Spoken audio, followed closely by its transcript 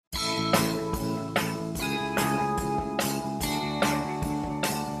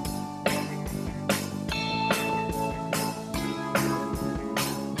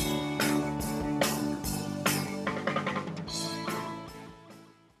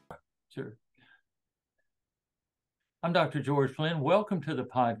Sure. I'm Dr. George Flynn. Welcome to the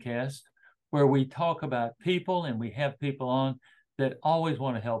podcast where we talk about people and we have people on that always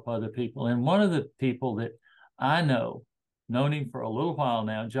want to help other people. And one of the people that I known him for a little while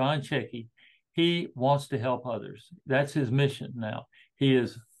now, John Checki, he wants to help others. That's his mission now. He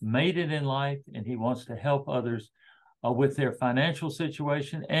has made it in life and he wants to help others with their financial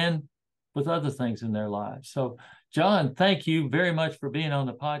situation and with other things in their lives. So, John, thank you very much for being on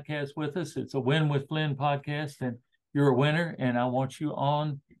the podcast with us. It's a Win with Flynn podcast, and you're a winner. And I want you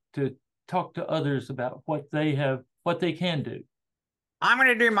on to talk to others about what they can do. I'm going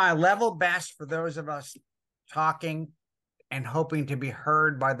to do my level best for those of us talking and hoping to be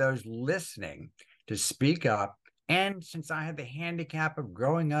heard by those listening to speak up. And since I had the handicap of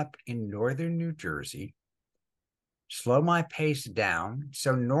growing up in northern New Jersey, slow my pace down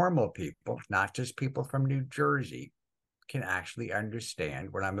so normal people, not just people from New Jersey, can actually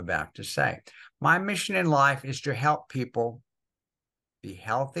understand what I'm about to say. My mission in life is to help people be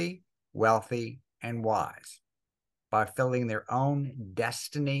healthy, wealthy, and wise by filling their own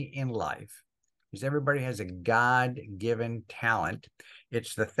destiny in life. Because everybody has a God-given talent.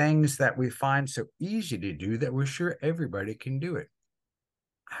 It's the things that we find so easy to do that we're sure everybody can do it.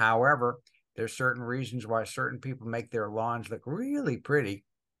 However, there's certain reasons why certain people make their lawns look really pretty.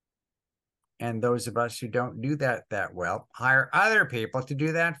 And those of us who don't do that well hire other people to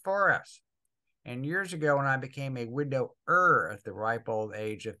do that for us. And years ago, when I became a widower at the ripe old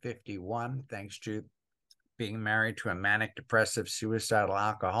age of 51, thanks to being married to a manic depressive suicidal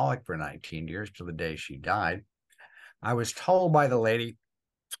alcoholic for 19 years till the day she died, I was told by the lady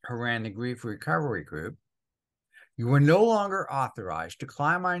who ran the grief recovery group, you were no longer authorized to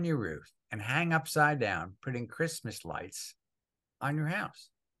climb on your roof and hang upside down, putting Christmas lights on your house.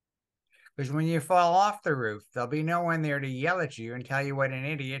 Because when you fall off the roof, there'll be no one there to yell at you and tell you what an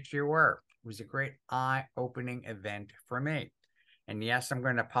idiot you were. It was a great eye-opening event for me. And yes, I'm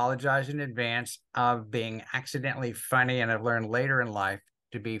going to apologize in advance of being accidentally funny, and I've learned later in life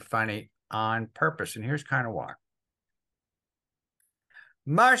to be funny on purpose. And here's kind of why.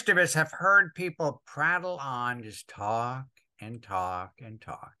 Most of us have heard people prattle on, just talk and talk and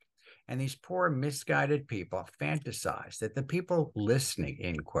talk. And these poor misguided people fantasize that the people listening,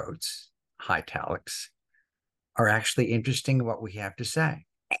 in quotes, italics, are actually interesting in what we have to say.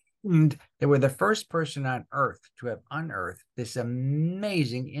 And they were the first person on earth to have unearthed this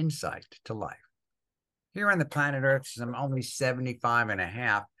amazing insight to life. Here on the planet Earth, since I'm only 75 and a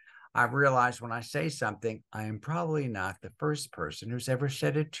half, I've realized when I say something, I am probably not the first person who's ever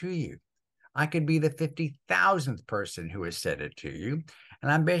said it to you. I could be the 50,000th person who has said it to you.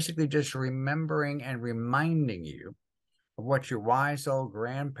 And I'm basically just remembering and reminding you of what your wise old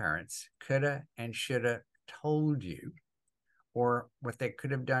grandparents coulda and shoulda told you, or what they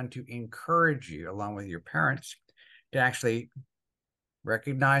could have done to encourage you, along with your parents, to actually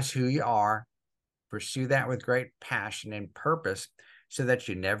recognize who you are, pursue that with great passion and purpose, so that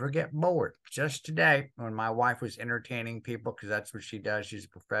you never get bored. Just today, when my wife was entertaining people, because that's what she does, she's a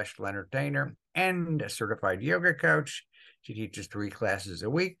professional entertainer and a certified yoga coach. She teaches 3 classes a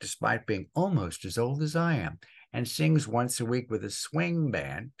week, despite being almost as old as I am, and sings once a week with a swing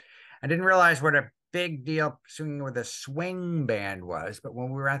band. I didn't realize what a big deal singing with a swing band was, but when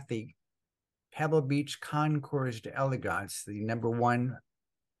we were at the Pebble Beach Concours d'Elegance, the #1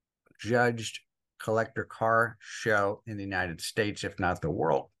 judged collector car show in the United States, if not the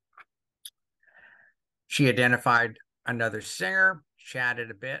world, she identified another singer,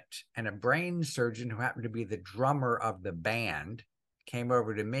 chatted a bit, and a brain surgeon who happened to be the drummer of the band came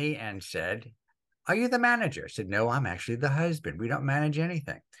over to me and said, "Are you the manager?" I said, "No, I'm actually the husband. We don't manage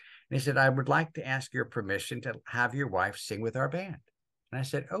anything." And he said, "I would like to ask your permission to have your wife sing with our band." And I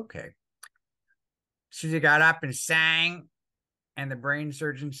said, "Okay." Susie got up and sang, and the brain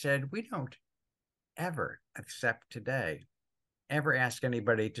surgeon said, "We don't ever, except today, ever ask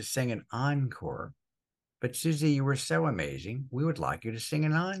anybody to sing an encore. But Susie, you were so amazing. We would like you to sing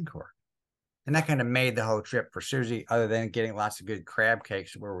an encore." And that kind of made the whole trip for Susie, other than getting lots of good crab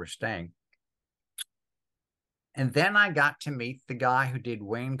cakes where we're staying. And then I got to meet the guy who did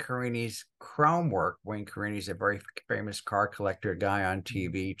Wayne Carini's chrome work. Wayne Carini's a very famous car collector guy on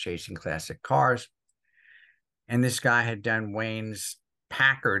TV, chasing classic cars. And this guy had done Wayne's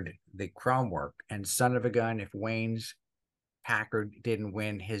Packard, the chrome work. And son of a gun, if Wayne's Packard didn't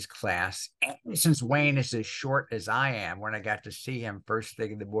win his class, and since Wayne is as short as I am, when I got to see him first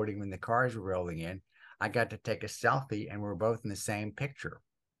thing in the morning when the cars were rolling in, I got to take a selfie, and we're both in the same picture,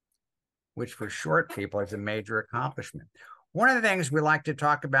 which for short people is a major accomplishment. One of the things we like to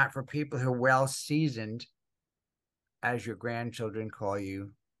talk about for people who are well-seasoned, as your grandchildren call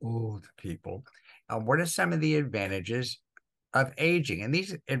you, old people. What are some of the advantages of aging? And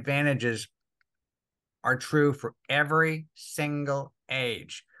these advantages are true for every single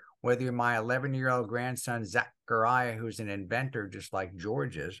age. Whether you're my 11-year-old grandson, Zachariah, who's an inventor just like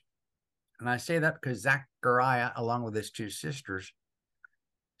George is. And I say that because Zachariah, along with his two sisters,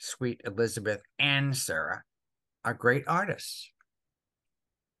 sweet Elizabeth and Sarah, are great artists.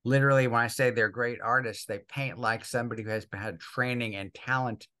 Literally, when I say they're great artists, they paint like somebody who has had training and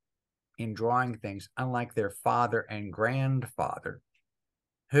talent in drawing things, unlike their father and grandfather,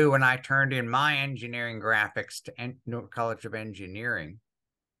 who, when I turned in my engineering graphics to New York College of Engineering,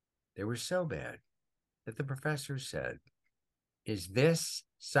 they were so bad that the professor said, "Is this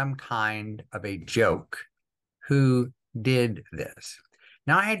some kind of a joke? Who did this?"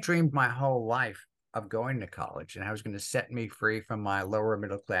 Now, I had dreamed my whole life of going to college, and I was going to set me free from my lower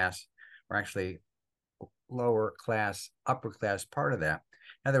middle class, or actually lower class, upper class part of that.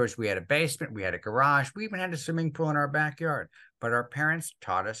 In other words, we had a basement, we had a garage, we even had a swimming pool in our backyard. But our parents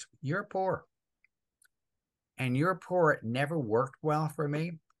taught us, you're poor. And you're poor, it never worked well for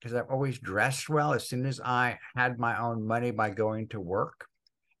me because I've always dressed well as soon as I had my own money by going to work.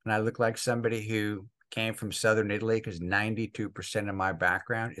 And I look like somebody who came from Southern Italy because 92% of my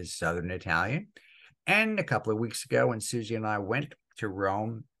background is Southern Italian. And a couple of weeks ago, when Susie and I went to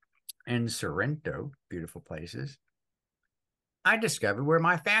Rome and Sorrento, beautiful places, I discovered where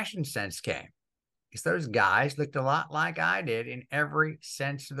my fashion sense came. Because those guys looked a lot like I did in every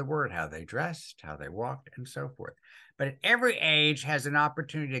sense of the word, how they dressed, how they walked, and so forth. But at every age has an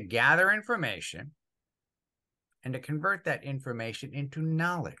opportunity to gather information and to convert that information into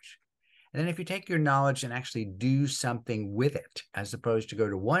knowledge. And then if you take your knowledge and actually do something with it, as opposed to go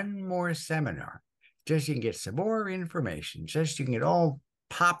to one more seminar, just you can get some more information, just you can get all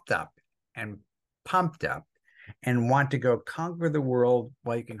popped up and pumped up and want to go conquer the world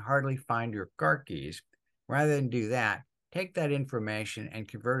while you can hardly find your car keys. Rather than do that, take that information and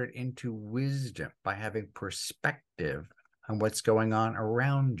convert it into wisdom by having perspective on what's going on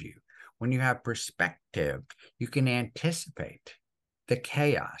around you. When you have perspective, you can anticipate the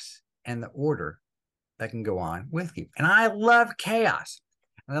chaos and the order that can go on with you. And I love chaos.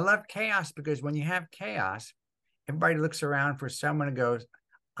 And I love chaos because when you have chaos, everybody looks around for someone who goes,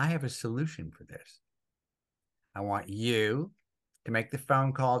 I have a solution for this. I want you to make the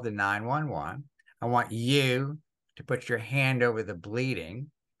phone call to 911. I want you to put your hand over the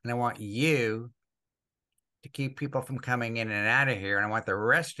bleeding. And I want you to keep people from coming in and out of here. And I want the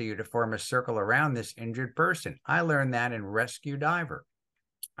rest of you to form a circle around this injured person. I learned that in Rescue Diver.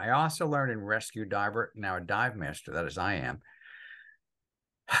 I also learned in Rescue Diver, now a dive master, that is I am,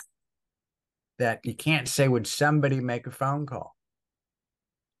 that you can't say, would somebody make a phone call?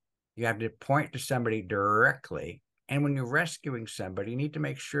 You have to point to somebody directly. And when you're rescuing somebody, you need to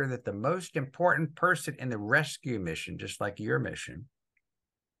make sure that the most important person in the rescue mission, just like your mission,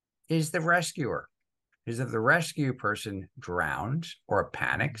 is the rescuer. Because if the rescue person drowns or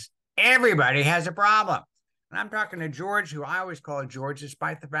panics, everybody has a problem. And I'm talking to George, who I always call George,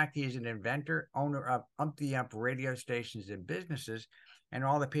 despite the fact he's an inventor, owner of umpty-ump radio stations and businesses, and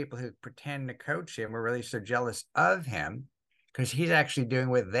all the people who pretend to coach him are really so jealous of him because he's actually doing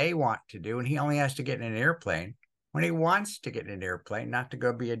what they want to do, and he only has to get in an airplane when he wants to get in an airplane, not to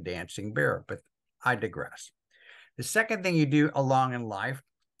go be a dancing bear. But I digress. The second thing you do along in life,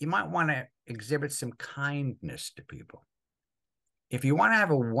 you might want to exhibit some kindness to people. If you want to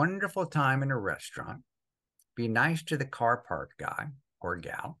have a wonderful time in a restaurant, be nice to the car park guy or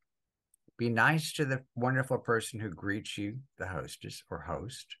gal. Be nice to the wonderful person who greets you, the hostess or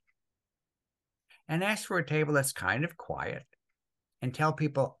host. And ask for a table that's kind of quiet and tell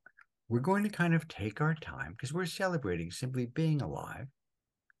people, we're going to kind of take our time because we're celebrating simply being alive,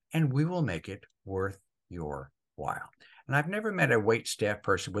 and we will make it worth your while. And I've never met a wait staff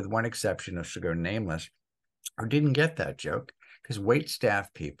person, with one exception, I should go nameless, or didn't get that joke, because wait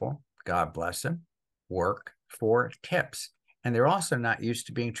staff people, God bless them, work for tips. And they're also not used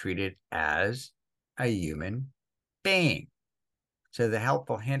to being treated as a human being. So the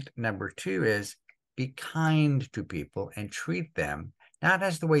helpful hint number 2 is be kind to people and treat them not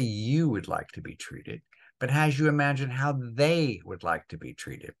as the way you would like to be treated, but as you imagine how they would like to be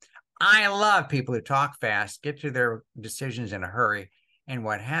treated. I love people who talk fast, get to their decisions in a hurry, and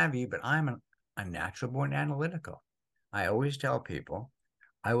what have you, but I'm a natural born analytical. I always tell people,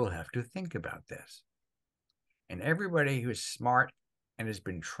 I will have to think about this. And everybody who's smart and has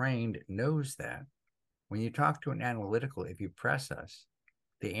been trained knows that when you talk to an analytical, if you press us,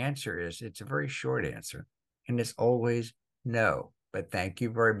 the answer is, it's a very short answer, and it's always no. But thank you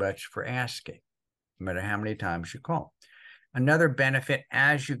very much for asking, no matter how many times you call. Another benefit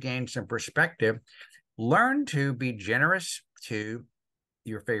as you gain some perspective, learn to be generous to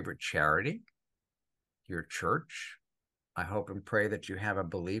your favorite charity, your church. I hope and pray that you have a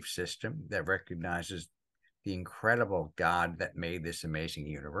belief system that recognizes the incredible God that made this amazing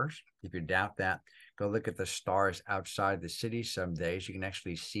universe. If you doubt that, go look at the stars outside the city. Some days you can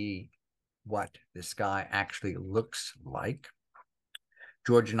actually see what the sky actually looks like.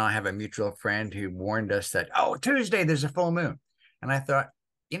 George and I have a mutual friend who warned us that, oh, Tuesday, there's a full moon. And I thought,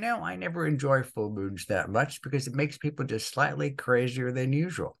 I never enjoy full moons that much because it makes people just slightly crazier than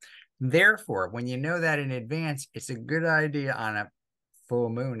usual. Therefore, when you know that in advance, it's a good idea on a full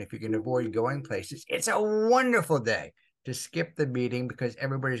moon. If you can avoid going places, it's a wonderful day to skip the meeting because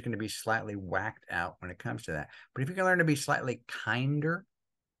everybody's going to be slightly whacked out when it comes to that. But if you can learn to be slightly kinder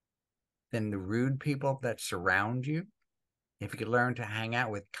than the rude people that surround you, if you could learn to hang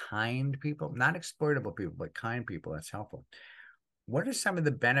out with kind people, not exploitable people, but kind people, that's helpful. What are some of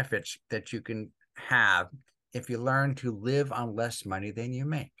the benefits that you can have if you learn to live on less money than you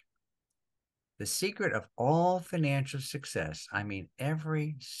make? The secret of all financial success, I mean,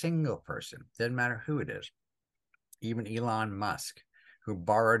 every single person, doesn't matter who it is, even Elon Musk, who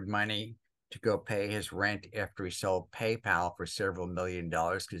borrowed money to go pay his rent after he sold PayPal for several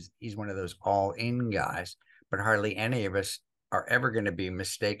 $1,000,000 because he's one of those all-in guys, but hardly any of us are ever going to be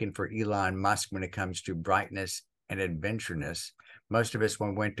mistaken for Elon Musk when it comes to brightness and adventureness. Most of us,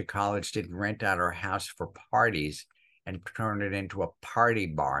 when we went to college, didn't rent out our house for parties and turn it into a party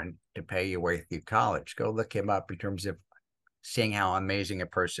barn to pay your way through college. Go look him up in terms of seeing how amazing a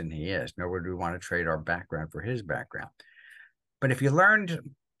person he is. Nor do we want to trade our background for his background. But if you learn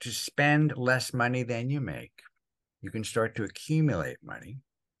to spend less money than you make, you can start to accumulate money.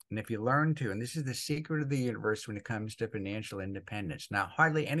 And if you learn to, and this is the secret of the universe when it comes to financial independence. Now,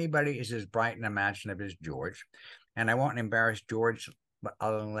 hardly anybody is as bright and imaginative as George. And I won't embarrass George, but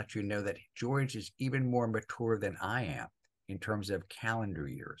I'll let you know that George is even more mature than I am in terms of calendar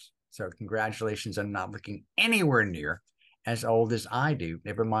years. So congratulations on not looking anywhere near as old as I do,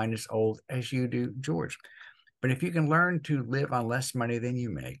 never mind as old as you do, George. But if you can learn to live on less money than you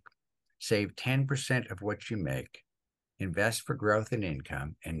make, save 10% of what you make, invest for growth and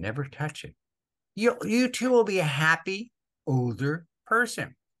income, and never touch it, you too will be a happy, older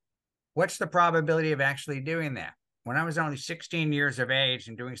person. What's the probability of actually doing that? When I was only 16 years of age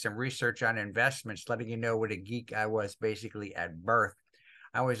and doing some research on investments, letting you know what a geek I was basically at birth,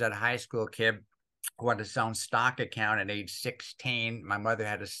 I was a high school kid who had his own stock account at age 16. My mother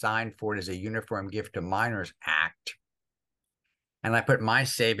had to sign for it as a Uniform Gift to Minors Act. And I put my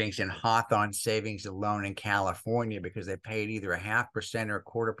savings in Hawthorne Savings and Loan in California because they paid either 0.5% or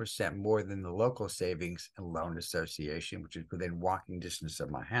 0.25% more than the local Savings and Loan Association, which is within walking distance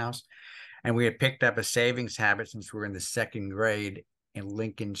of my house. And we had picked up a savings habit since we were in the second grade in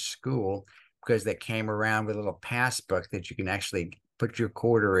Lincoln School because they came around with a little passbook that you can actually put your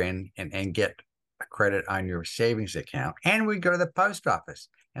quarter in and get a credit on your savings account. And we'd go to the post office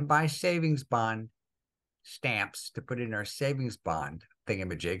and buy savings bond stamps to put in our savings bond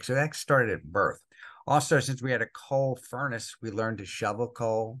thingamajig. So that started at birth. Also, since we had a coal furnace, we learned to shovel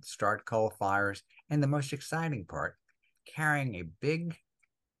coal, start coal fires, and the most exciting part, carrying a big,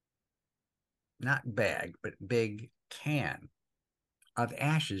 not bag, but big can of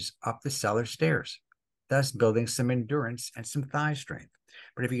ashes up the cellar stairs, thus building some endurance and some thigh strength.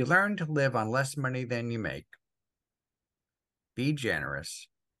 But if you learn to live on less money than you make, be generous,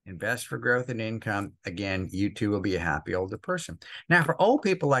 invest for growth and income, again, you too will be a happy older person. Now, for old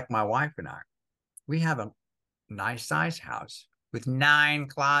people like my wife and I, we have a nice size house with 9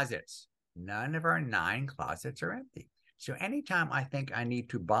 closets. None of our 9 closets are empty. So anytime I think I need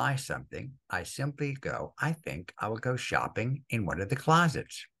to buy something, I simply go, I think I will go shopping in one of the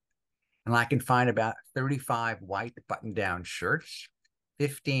closets. And I can find about 35 white button-down shirts,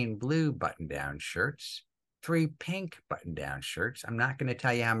 15 blue button-down shirts, 3 pink button-down shirts. I'm not going to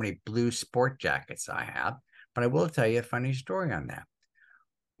tell you how many blue sport jackets I have, but I will tell you a funny story on that.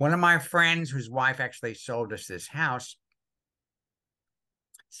 One of my friends, whose wife actually sold us this house,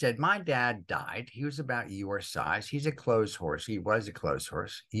 said, my dad died. He was about your size. He's a clothes horse. He was a clothes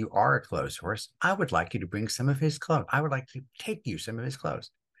horse. You are a clothes horse. I would like you to bring some of his clothes. I would like to take you some of his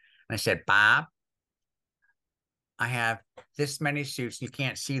clothes. And I said, Bob, I have this many suits. You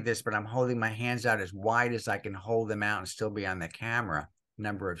can't see this, but I'm holding my hands out as wide as I can hold them out and still be on the camera.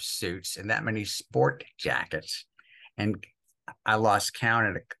 Number of suits and that many sport jackets. And I lost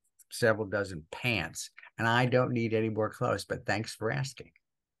count at several dozen pants. And I don't need any more clothes, but thanks for asking.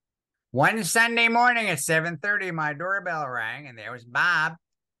 One Sunday morning at 7:30, my doorbell rang, and there was Bob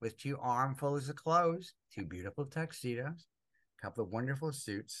with 2 armfuls of clothes, 2 beautiful tuxedos, couple of wonderful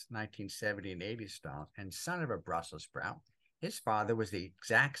suits, 1970 and 80 style, and son of a Brussels sprout. His father was the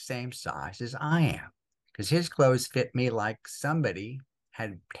exact same size as I am, because his clothes fit me like somebody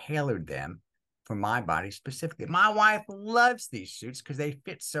had tailored them for my body specifically. My wife loves these suits because they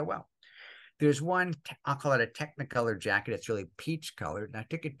fit so well. There's one, I'll call it a Technicolor jacket. It's really peach colored. And I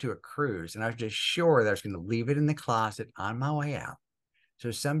took it to a cruise, and I was just sure that I was going to leave it in the closet on my way out.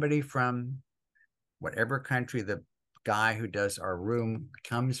 So somebody from whatever country the guy who does our room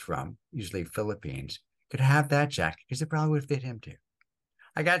comes from, usually Philippines, could have that jacket because it probably would fit him too.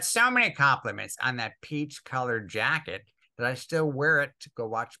 I got so many compliments on that peach colored jacket that I still wear it to go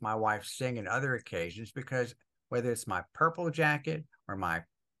watch my wife sing in other occasions, because whether it's my purple jacket or my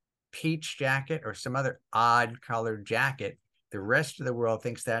peach jacket or some other odd colored jacket, the rest of the world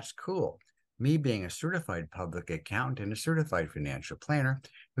thinks that's cool. Me being a certified public accountant and a certified financial planner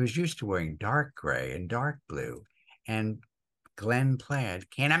who's used to wearing dark gray and dark blue and Glen plaid,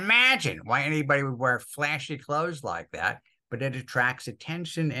 can't imagine why anybody would wear flashy clothes like that, but it attracts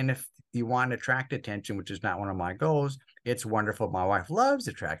attention. And if you want to attract attention, which is not one of my goals, it's wonderful. My wife loves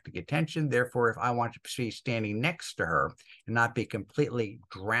attracting attention. Therefore, if I want to be standing next to her and not be completely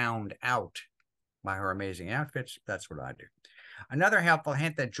drowned out by her amazing outfits, that's what I do. Another helpful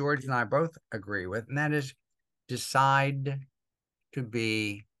hint that George and I both agree with, and that is decide to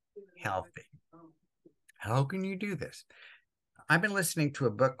be healthy. How can you do this? I've been listening to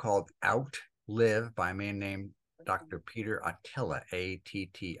a book called Outlive by a man named Dr. Peter Attila,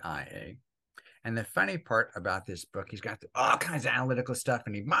 Attia. And the funny part about this book, he's got all kinds of analytical stuff,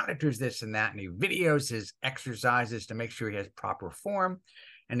 and he monitors this and that, and he videos his exercises to make sure he has proper form.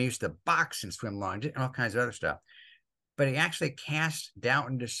 And he used to box and swim long, and all kinds of other stuff. But he actually casts doubt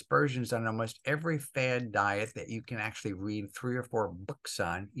and dispersions on almost every fad diet that you can actually read 3 or 4 books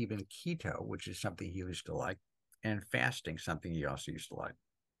on, even keto, which is something he used to like, and fasting, something he also used to like.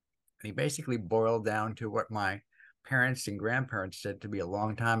 And he basically boiled down to what my parents and grandparents said to me a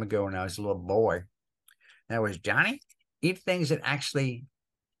long time ago when I was a little boy. That was, Johnny, eat things that actually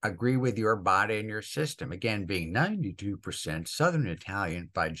agree with your body and your system. Again, being 92% Southern Italian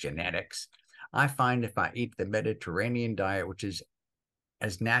by genetics, I find if I eat the Mediterranean diet, which is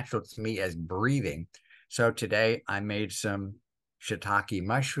as natural to me as breathing. So today I made some shiitake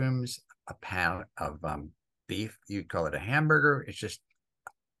mushrooms, a pound of beef. You'd call it a hamburger. It's just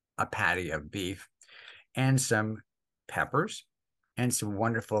a patty of beef, and some peppers and some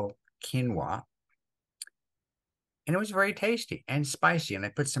wonderful quinoa. And it was very tasty and spicy. And I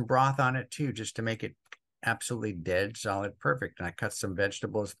put some broth on it too, just to make it absolutely dead solid perfect. And I cut some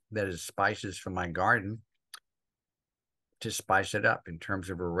vegetables, that is spices from my garden, to spice it up in terms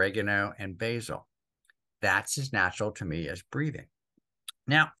of oregano and basil. That's as natural to me as breathing.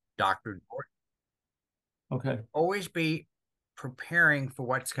 Now, Dr. Gordon, Okay. always be preparing for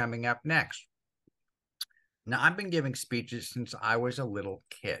what's coming up next. Now, I've been giving speeches since I was a little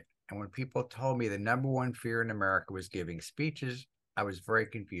kid. And when people told me the number one fear in America was giving speeches, I was very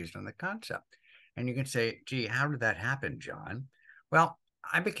confused on the concept. And you can say, gee, how did that happen, John? Well,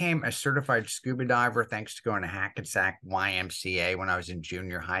 I became a certified scuba diver thanks to going to Hackensack YMCA when I was in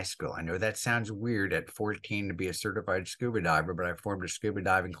junior high school. I know that sounds weird at 14 to be a certified scuba diver, but I formed a scuba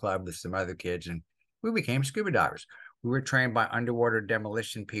diving club with some other kids, and we became scuba divers. We were trained by underwater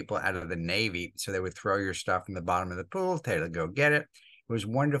demolition people out of the Navy, so they would throw your stuff in the bottom of the pool, tell you to go get it. It was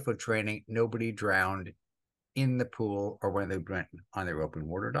wonderful training. Nobody drowned in the pool or when they went on their open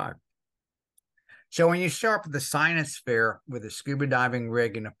water dive. So when you show up at the science fair with a scuba diving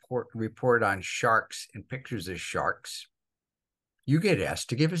rig and a report on sharks and pictures of sharks, you get asked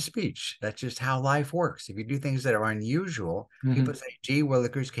to give a speech. That's just how life works. If you do things that are unusual, people say, gee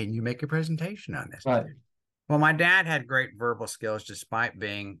Willikers, can you make a presentation on this? Right. Well, my dad had great verbal skills despite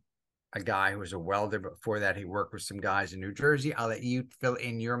being a guy who was a welder. Before that, he worked with some guys in New Jersey. I'll let you fill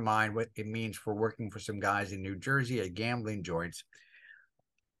in your mind what it means for working for some guys in New Jersey at gambling joints.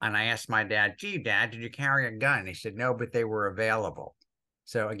 And I asked my dad, gee, Dad, did you carry a gun? He said, no, but they were available.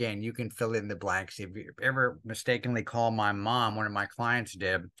 So again, you can fill in the blanks. If you ever mistakenly call my mom, one of my clients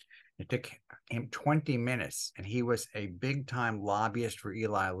did, it took him 20 minutes. And he was a big time lobbyist for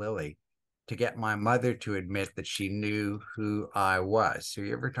Eli Lilly to get my mother to admit that she knew who I was. So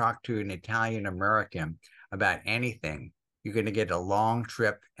you ever talk to an Italian American about anything, you're going to get a long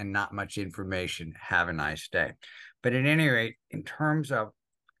trip and not much information. Have a nice day. But at any rate, in terms of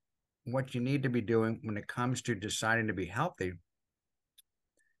what you need to be doing when it comes to deciding to be healthy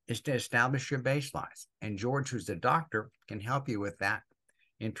is to establish your baselines. And George, who's the doctor, can help you with that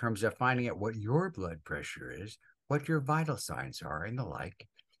in terms of finding out what your blood pressure is, what your vital signs are, and the like.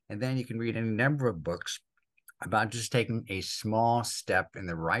 And then you can read any number of books about just taking a small step in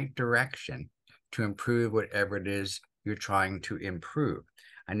the right direction to improve whatever it is you're trying to improve.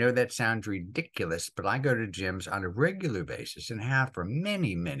 I know that sounds ridiculous, but I go to gyms on a regular basis and have for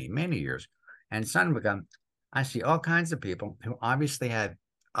many, many, many years. And son of a I see all kinds of people who obviously have,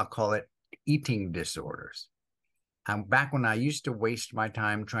 I'll call it eating disorders. Back when I used to waste my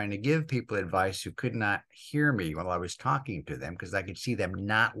time trying to give people advice who could not hear me while I was talking to them because I could see them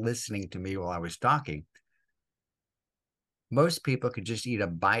not listening to me while I was talking. Most people could just eat a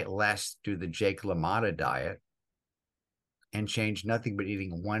bite less through the Jake LaMotta diet and change nothing but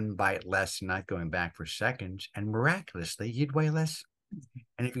eating one bite less and not going back for seconds. And miraculously, you'd weigh less.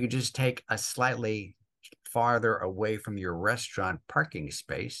 And if you could just take a slightly farther away from your restaurant parking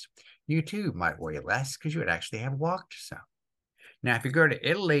space, you too might weigh less because you would actually have walked some. Now, if you go to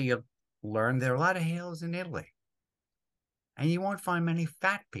Italy, you'll learn there are a lot of hills in Italy. And you won't find many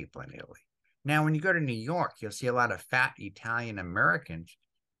fat people in Italy. Now, when you go to New York, you'll see a lot of fat Italian Americans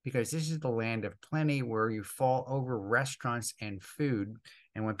because this is the land of plenty where you fall over restaurants and food.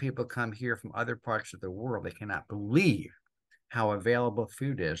 And when people come here from other parts of the world, they cannot believe how available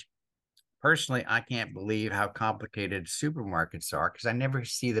food is. Personally, I can't believe how complicated supermarkets are because I never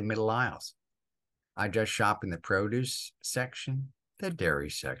see the middle aisles. I just shop in the produce section, the dairy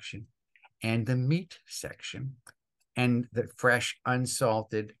section, and the meat section, and the fresh,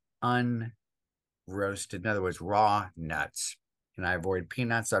 unsalted, unroasted, in other words, raw nuts. And I avoid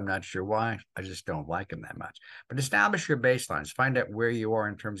peanuts. I'm not sure why. I just don't like them that much. But establish your baselines. Find out where you are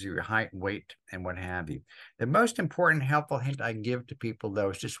in terms of your height, weight, and what have you. The most important helpful hint I give to people, though,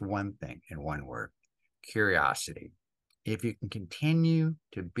 is just one thing in one word: curiosity. If you can continue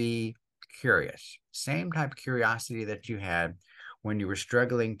to be curious, same type of curiosity that you had when you were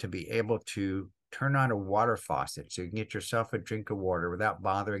struggling to be able to turn on a water faucet so you can get yourself a drink of water without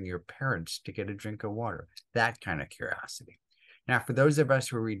bothering your parents to get a drink of water, that kind of curiosity. Now, for those of us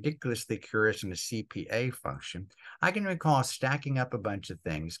who are ridiculously curious in the CPA function, I can recall stacking up a bunch of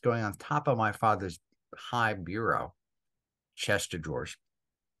things, going on top of my father's high bureau, chest of drawers,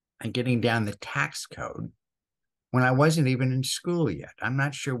 and getting down the tax code when I wasn't even in school yet. I'm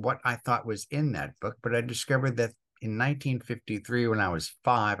not sure what I thought was in that book, but I discovered that in 1953, when I was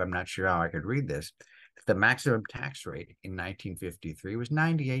 5, I'm not sure how I could read this, the maximum tax rate in 1953 was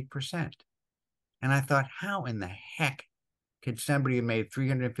 98%. And I thought, how in the heck could somebody who made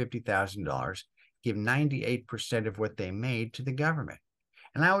 $350,000 give 98% of what they made to the government?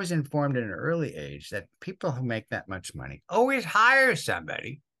 And I was informed at an early age that people who make that much money always hire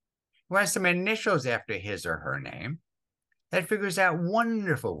somebody who has some initials after his or her name that figures out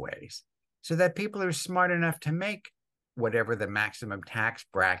wonderful ways so that people who are smart enough to make whatever the maximum tax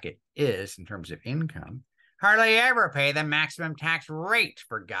bracket is in terms of income hardly ever pay the maximum tax rate,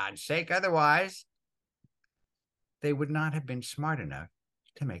 for God's sake. Otherwise, they would not have been smart enough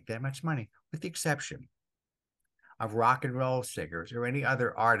to make that much money, with the exception of rock and roll singers or any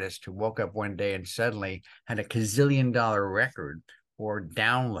other artist who woke up one day and suddenly had a $1,000,000,000 record or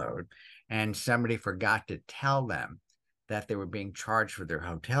download, and somebody forgot to tell them that they were being charged for their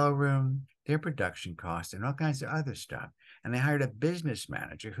hotel room, their production costs, and all kinds of other stuff. And they hired a business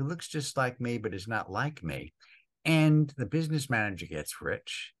manager who looks just like me but is not like me. And the business manager gets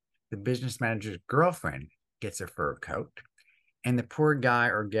rich. The business manager's girlfriend gets a fur coat. And the poor guy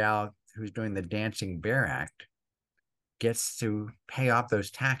or gal who's doing the dancing bear act gets to pay off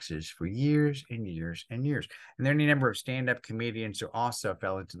those taxes for years and years and years. And there are any number of stand-up comedians who also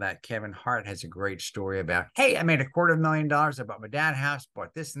fell into that. Kevin Hart has a great story about, hey, I made $250,000. I bought my dad's house,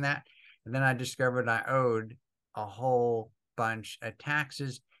 bought this and that. And then I discovered I owed a whole bunch of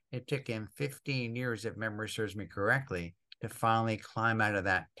taxes. It took him 15 years, if memory serves me correctly, to finally climb out of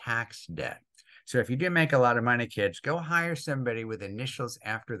that tax debt. So if you do make a lot of money, kids, go hire somebody with initials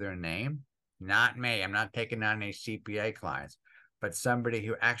after their name. Not me. I'm not taking on any CPA clients, but somebody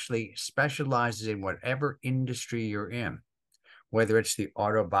who actually specializes in whatever industry you're in, whether it's the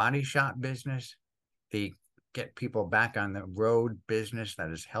auto body shop business, the get people back on the road business, that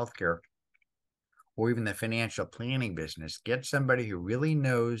is healthcare, or even the financial planning business. Get somebody who really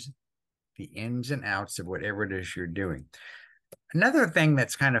knows the ins and outs of whatever it is you're doing. Another thing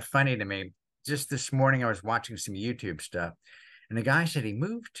that's kind of funny to me, just this morning I was watching some YouTube stuff, and the guy said he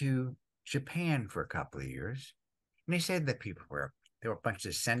moved to Japan for a couple of years. And they said that there were a bunch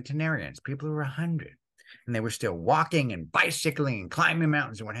of centenarians, people who were 100, and they were still walking and bicycling and climbing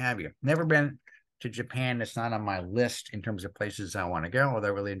mountains and what have you. Never been to Japan. It's not on my list in terms of places I want to go, although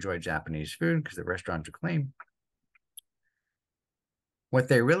I really enjoy Japanese food because the restaurants are clean. What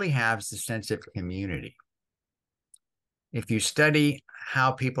they really have is the sense of community. If you study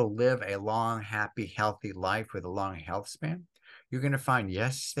how people live a long, happy, healthy life with a long health span, you're going to find,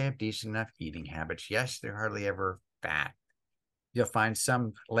 yes, they have decent enough eating habits. Yes, they're hardly ever fat. You'll find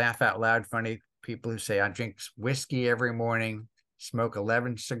some laugh out loud funny people who say, I drink whiskey every morning, smoke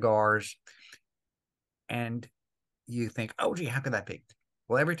 11 cigars. And you think, oh, gee, how could that be?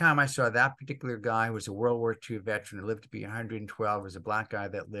 Well, every time I saw that particular guy who was a World War II veteran who lived to be 112, was a black guy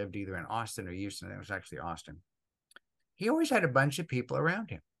that lived either in Austin or Houston. It was actually Austin. He always had a bunch of people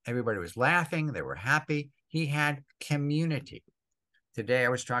around him. Everybody was laughing. They were happy. He had community. Today, I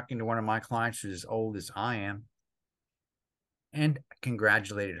was talking to one of my clients who's as old as I am, and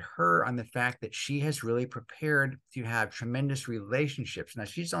congratulated her on the fact that she has really prepared to have tremendous relationships. Now,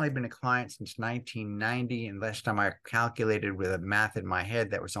 she's only been a client since 1990, and last time I calculated with a math in my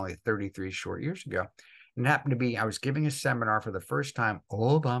head, that was only 33 short years ago. And it happened to be, I was giving a seminar for the first time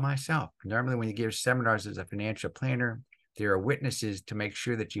all by myself. Normally, when you give seminars as a financial planner, there are witnesses to make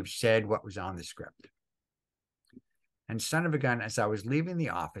sure that you've said what was on the script. And son of a gun, as I was leaving the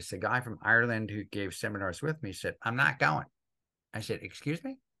office, a guy from Ireland who gave seminars with me said, I'm not going. I said, excuse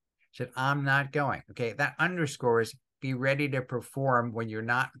me? He said, I'm not going. Okay, that underscores be ready to perform when you're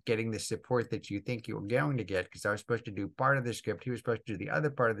not getting the support that you think you're going to get, because I was supposed to do part of the script. He was supposed to do the other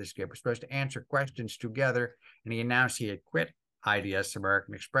part of the script. We're supposed to answer questions together. And he announced he had quit IDS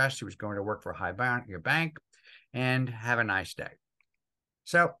American Express. He was going to work for your bank, and have a nice day.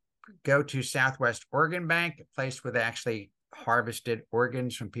 So go to Southwest Organ Bank, a place where they actually harvested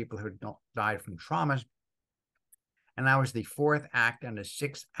organs from people who died from traumas. And I was the fourth act on a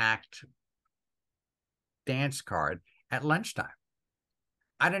 6-act dance card at lunchtime.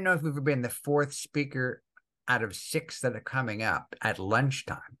 I don't know if we've ever been the fourth speaker out of 6 that are coming up at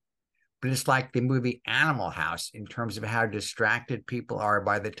lunchtime, but it's like the movie Animal House in terms of how distracted people are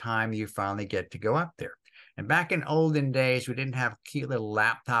by the time you finally get to go up there. And back in olden days, we didn't have cute little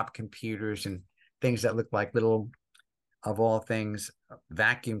laptop computers and things that looked like little, of all things,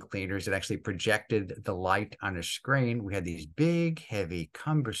 vacuum cleaners that actually projected the light on a screen. We had these big, heavy,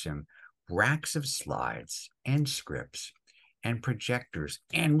 cumbersome racks of slides and scripts and projectors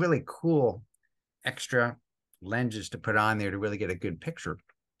and really cool extra lenses to put on there to really get a good picture.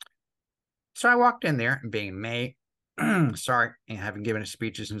 So I walked in there, and being me, sorry, and having given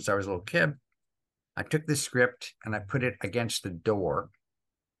speeches since I was a little kid, I took the script and I put it against the door,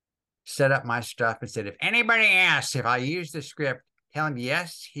 set up my stuff, and said, if anybody asks if I used the script, tell him,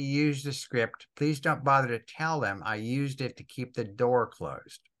 yes, he used the script. Please don't bother to tell them I used it to keep the door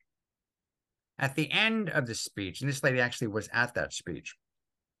closed. At the end of the speech, and this lady actually was at that speech,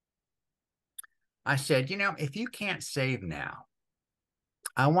 I said, you know, if you can't save now,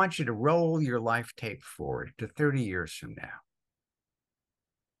 I want you to roll your life tape forward to 30 years from now.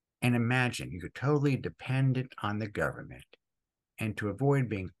 And imagine you're totally dependent on the government. And to avoid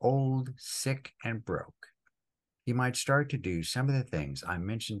being old, sick, and broke, you might start to do some of the things I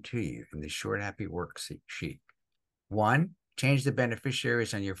mentioned to you in the short, happy worksheet. 1, change the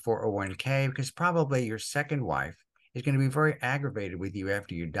beneficiaries on your 401k, because probably your second wife is going to be very aggravated with you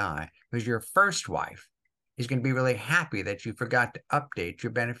after you die, because your first wife is going to be really happy that you forgot to update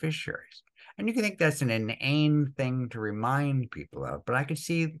your beneficiaries. And you can think that's an inane thing to remind people of, but I could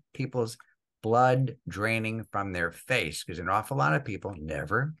see people's blood draining from their face because an awful lot of people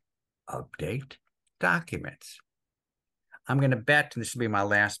never update documents. I'm going to bet, and this will be my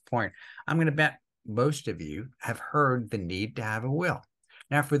last point, I'm going to bet most of you have heard the need to have a will.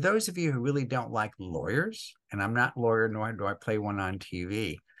 Now, for those of you who really don't like lawyers, and I'm not a lawyer, nor do I play one on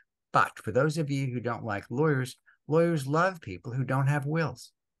TV, but for those of you who don't like lawyers, lawyers love people who don't have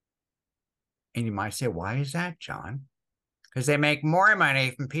wills. And you might say, why is that, John? Because they make more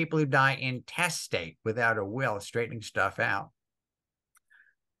money from people who die intestate without a will, straightening stuff out.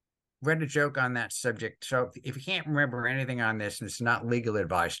 Read a joke on that subject. So if you can't remember anything on this, and it's not legal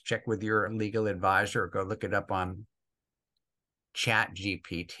advice, check with your legal advisor or go look it up on Chat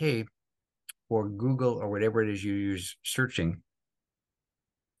GPT or Google or whatever it is you use searching.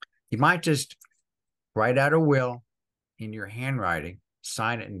 You might just write out a will in your handwriting,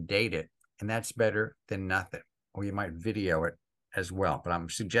 sign it and date it, and that's better than nothing. Or you might video it as well. But I'm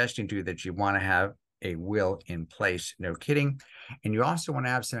suggesting to you that you want to have a will in place, no kidding. And you also want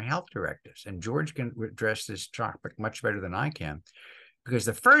to have some health directives. And George can address this topic much better than I can, because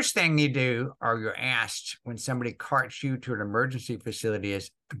the first thing you do, or you're asked when somebody carts you to an emergency facility,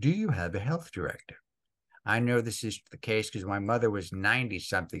 is, do you have a health directive? I know this is the case because my mother was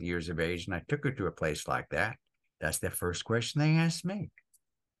 90-something years of age, and I took her to a place like that. That's the first question they asked me.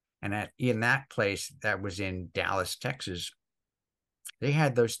 And in that place, that was in Dallas, Texas, they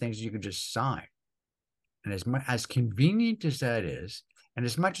had those things you could just sign. And as convenient as that is, and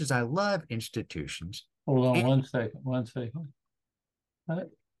as much as I love institutions, Hold on 1 second. 1 second. All right.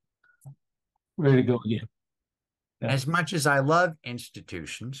 Ready to go again. Yeah. As much as I love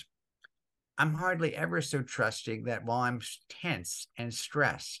institutions, I'm hardly ever so trusting that while I'm tense and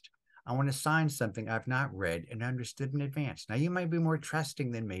stressed, I want to sign something I've not read and understood in advance. Now, you might be more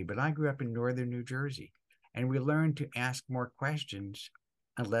trusting than me, but I grew up in northern New Jersey, and we learned to ask more questions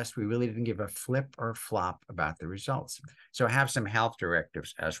unless we really didn't give a flip or flop about the results. So I have some health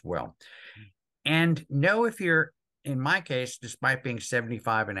directives as well. And know if you're, in my case, despite being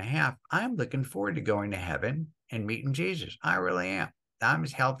 75 and a half, I'm looking forward to going to heaven and meeting Jesus. I really am. I'm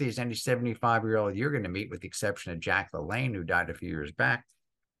as healthy as any 75-year-old you're going to meet, with the exception of Jack LaLanne, who died a few years back.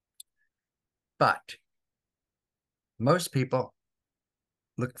 But most people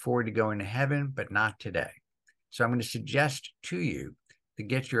look forward to going to heaven, but not today. So I'm going to suggest to you to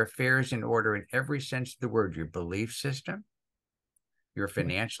get your affairs in order in every sense of the word: your belief system, your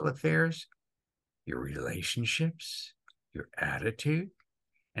financial affairs, your relationships, your attitude.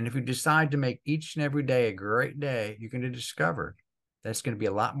 And if you decide to make each and every day a great day, you're going to discover that's going to be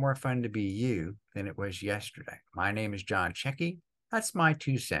a lot more fun to be you than it was yesterday. My name is John Checki. That's my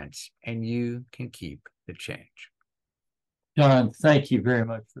 2 cents, and you can keep the change. John, thank you very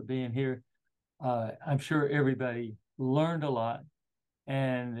much for being here. I'm sure everybody learned a lot.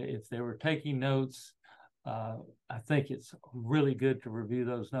 And if they were taking notes, I think it's really good to review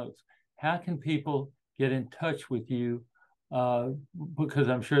those notes. How can people get in touch with you? Because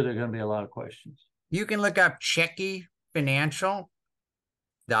I'm sure there are going to be a lot of questions. You can look up CheckiFinancial.com.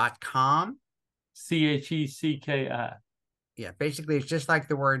 CHECKI. Yeah, basically, it's just like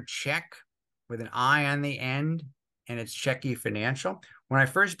the word check with an I on the end, and it's Checki Financial. When I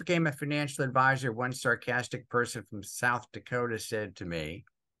first became a financial advisor, one sarcastic person from South Dakota said to me,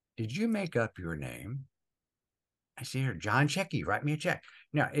 "Did you make up your name?" I said, "Here, John Checki, write me a check."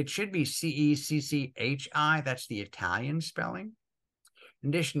 Now, it should be CECCHI. That's the Italian spelling. In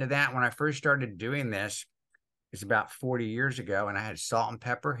addition to that, when I first started doing this, it's about 40 years ago, and I had salt and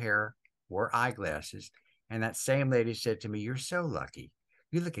pepper hair, wore eyeglasses, and that same lady said to me, "You're so lucky.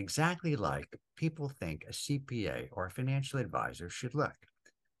 You look exactly like people think a CPA or a financial advisor should look.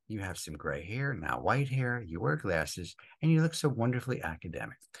 You have some gray hair, now white hair, you wear glasses, and you look so wonderfully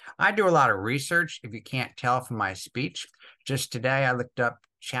academic." I do a lot of research, if you can't tell from my speech. Just today, I looked up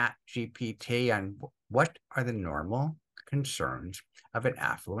ChatGPT on what are the normal concerns of an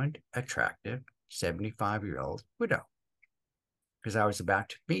affluent, attractive, 75-year-old widow, because I was about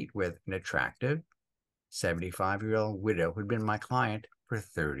to meet with an attractive 75-year-old widow who'd been my client for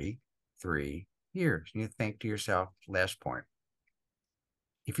 33 years. And you think to yourself, last point,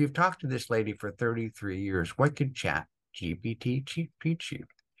 if you've talked to this lady for 33 years, what could ChatGPT teach you?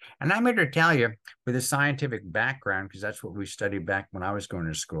 And I'm here to tell you, with a scientific background, because that's what we studied back when I was going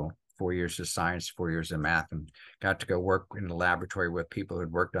to school, 4 years of science, 4 years of math, and got to go work in the laboratory with people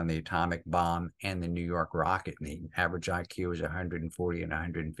who'd worked on the atomic bomb and the New York rocket. And the average IQ was 140 and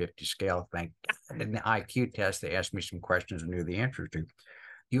 150 scale. Thank God. In the IQ test, they asked me some questions I knew the answer to.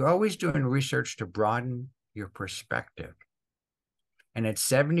 You're always doing research to broaden your perspective. And at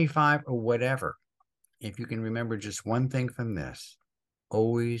 75 or whatever, if you can remember just one thing from this,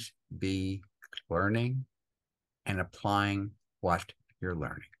 always be learning and applying what you're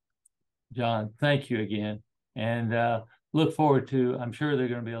learning. John, thank you again. And look forward to, I'm sure there are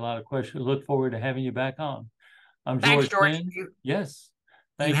going to be a lot of questions. Look forward to having you back on. I'm Thanks, George George. Flynn. Yes.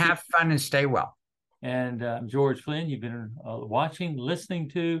 Thank you. Have fun and stay well. And I'm George Flynn. You've been watching, listening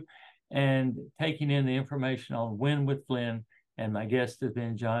to, and taking in the information on Win with Flynn. And my guest has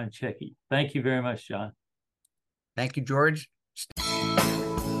been John Checki. Thank you very much, John. Thank you, George.